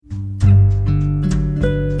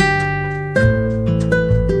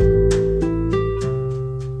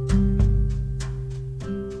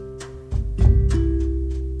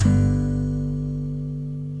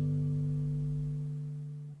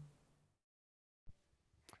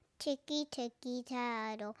ticky, ticky,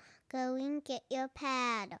 tattle. Go and get your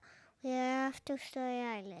paddle. We're off to Story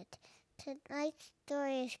Island. Tonight's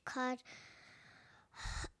story is called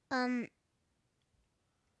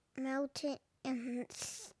Mountain and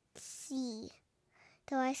Sea.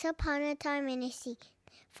 There was upon a time in the sea,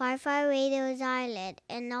 far, far away there was an island,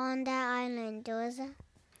 and on that island there was a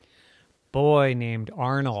boy named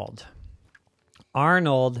Arnold.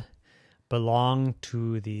 Arnold belonged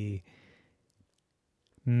to the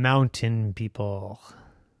mountain people.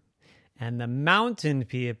 And the mountain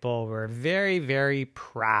people were very, very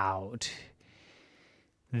proud.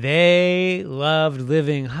 They loved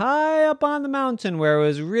living high up on the mountain where it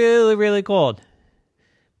was really, really cold.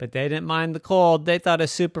 But they didn't mind the cold. They thought it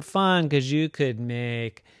was super fun because you could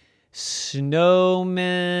make snowmen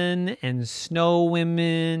and snow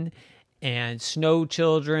women and snow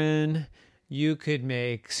children. You could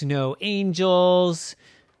make snow angels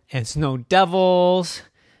and snow devils.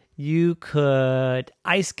 You could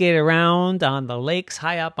ice skate around on the lakes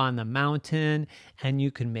high up on the mountain, and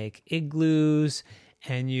you could make igloos,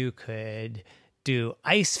 and you could do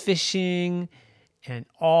ice fishing and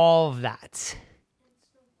all of that.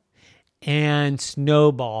 And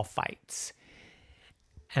snowball fights.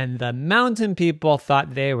 And the mountain people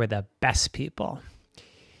thought they were the best people.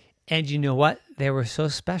 And you know what? They were so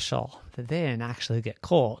special that they didn't actually get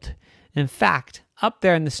cold. In fact, up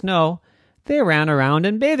there in the snow, they ran around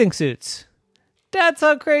in bathing suits. That's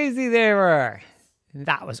how crazy they were. And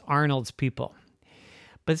that was Arnold's people.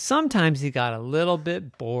 But sometimes he got a little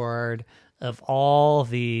bit bored of all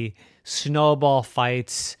the snowball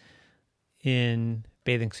fights in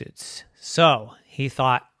bathing suits. So he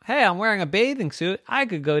thought, hey, I'm wearing a bathing suit. I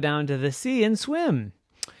could go down to the sea and swim.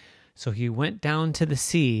 So he went down to the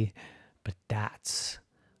sea, but that's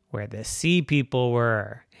where the sea people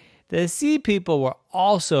were. The sea people were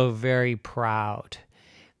also very proud.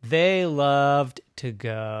 They loved to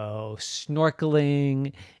go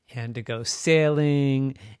snorkeling and to go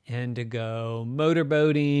sailing and to go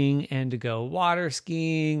motorboating and to go water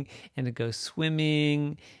skiing and to go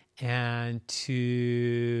swimming and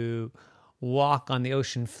to walk on the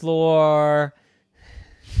ocean floor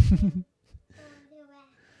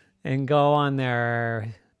and go on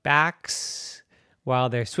their backs while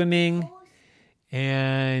they're swimming.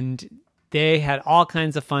 And they had all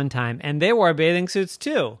kinds of fun time. And they wore bathing suits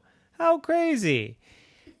too. How crazy.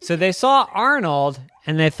 So they saw Arnold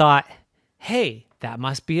and they thought, hey, that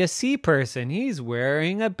must be a sea person. He's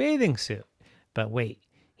wearing a bathing suit. But wait,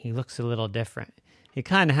 he looks a little different. He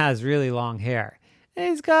kind of has really long hair. And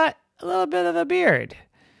he's got a little bit of a beard.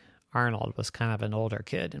 Arnold was kind of an older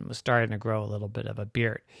kid and was starting to grow a little bit of a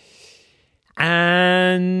beard.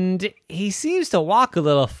 And he seems to walk a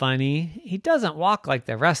little funny. He doesn't walk like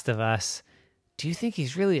the rest of us. Do you think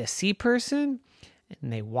he's really a sea person?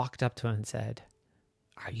 And they walked up to him and said,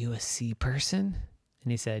 are you a sea person?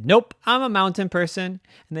 And he said, nope, I'm a mountain person.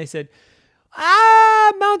 And they said,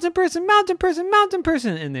 mountain person, mountain person, mountain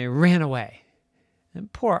person. And they ran away.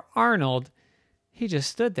 And poor Arnold, he just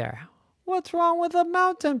stood there. What's wrong with a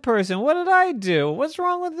mountain person? What did I do? What's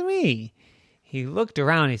wrong with me? He looked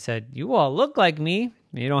around. He said, you all look like me.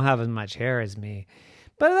 You don't have as much hair as me.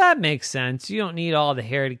 But that makes sense. You don't need all the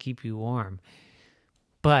hair to keep you warm.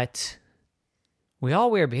 But we all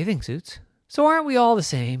wear bathing suits. So aren't we all the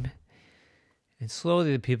same? And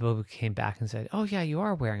slowly the people came back and said, oh yeah, you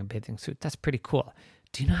are wearing a bathing suit. That's pretty cool.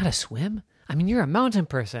 Do you know how to swim? I mean, you're a mountain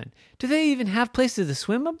person. Do they even have places to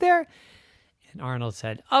swim up there? And Arnold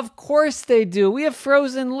said, of course they do. We have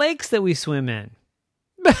frozen lakes that we swim in.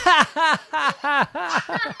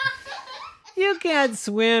 You can't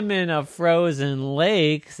swim in a frozen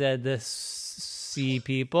lake, said the sea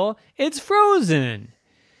people. It's frozen.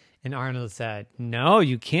 And Arnold said, no,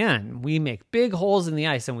 you can. We make big holes in the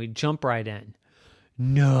ice and we jump right in.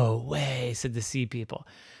 No way, said the sea people.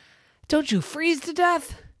 Don't you freeze to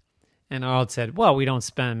death? And Arnold said, well, we don't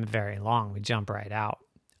spend very long. We jump right out.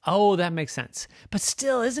 Oh, that makes sense. But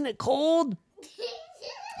still, isn't it cold?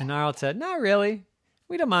 And Arnold said, not really.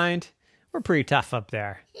 We don't mind. We're pretty tough up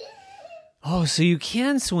there. Oh, so you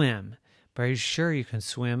can swim. But are you sure you can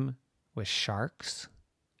swim with sharks?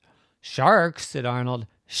 Sharks, said Arnold.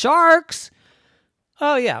 Sharks?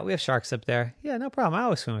 Oh, yeah, we have sharks up there. Yeah, no problem. I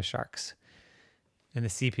always swim with sharks. And the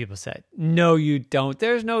sea people said, no, you don't.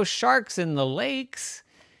 There's no sharks in the lakes.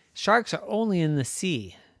 Sharks are only in the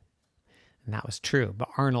sea. And that was true. But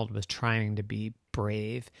Arnold was trying to be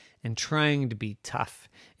brave and trying to be tough.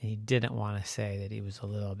 And he didn't want to say that he was a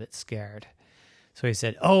little bit scared. So he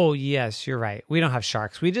said, oh, yes, you're right. We don't have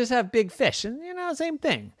sharks. We just have big fish. And, same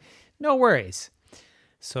thing. No worries.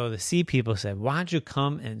 So the sea people said, why don't you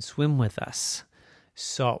come and swim with us?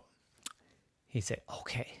 So He said,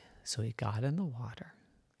 okay. So he got in the water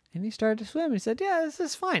and he started to swim. He said, yeah, this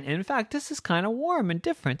is fine. And in fact, this is kind of warm and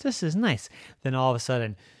different. This is nice. Then all of a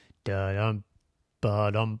sudden, da-dum,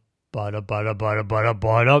 ba-dum, ba-da, ba-da, ba-da, ba-da,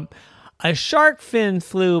 ba-dum, a shark fin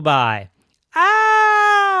flew by.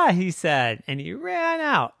 Ah, he said, and he ran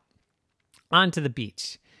out onto the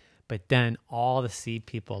beach. But then all the sea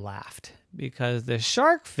people laughed because the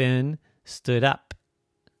shark fin stood up.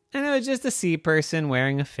 And it was just a sea person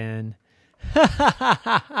wearing a fin.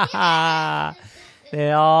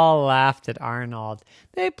 They all laughed at Arnold.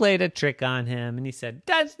 They played a trick on him, and he said,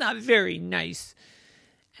 that's not very nice.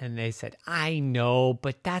 And they said, I know,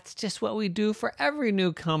 but that's just what we do for every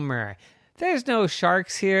newcomer. There's no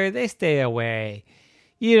sharks here. They stay away.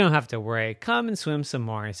 You don't have to worry. Come and swim some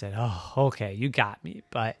more. He said, oh, okay, you got me,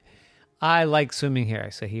 but I like swimming here.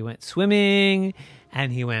 So he went swimming,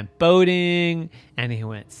 and he went boating, and he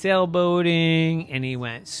went sailboating, and he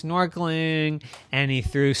went snorkeling, and he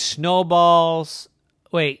threw snowballs.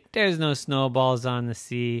 Wait, there's no snowballs on the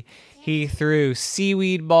sea. He threw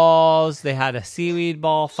seaweed balls. They had a seaweed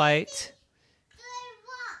ball fight.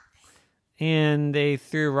 And they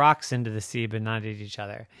threw rocks into the sea, but not at each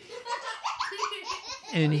other.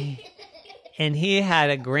 And he had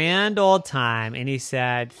a grand old time, and he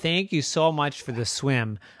said, thank you so much for the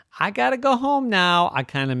swim. I got to go home now. I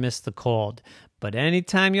kind of miss the cold. But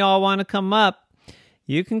anytime y'all want to come up,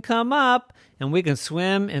 you can come up, and we can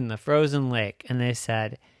swim in the frozen lake. And they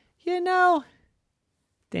said,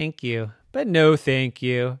 thank you, but no thank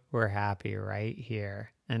you. We're happy right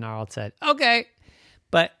here. And Arnold said, okay,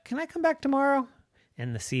 but can I come back tomorrow?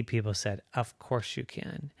 And the sea people said, of course you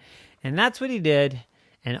can. And that's what he did.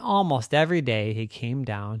 And almost every day he came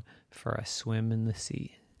down for a swim in the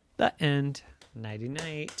sea. The end. Nighty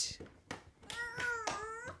night.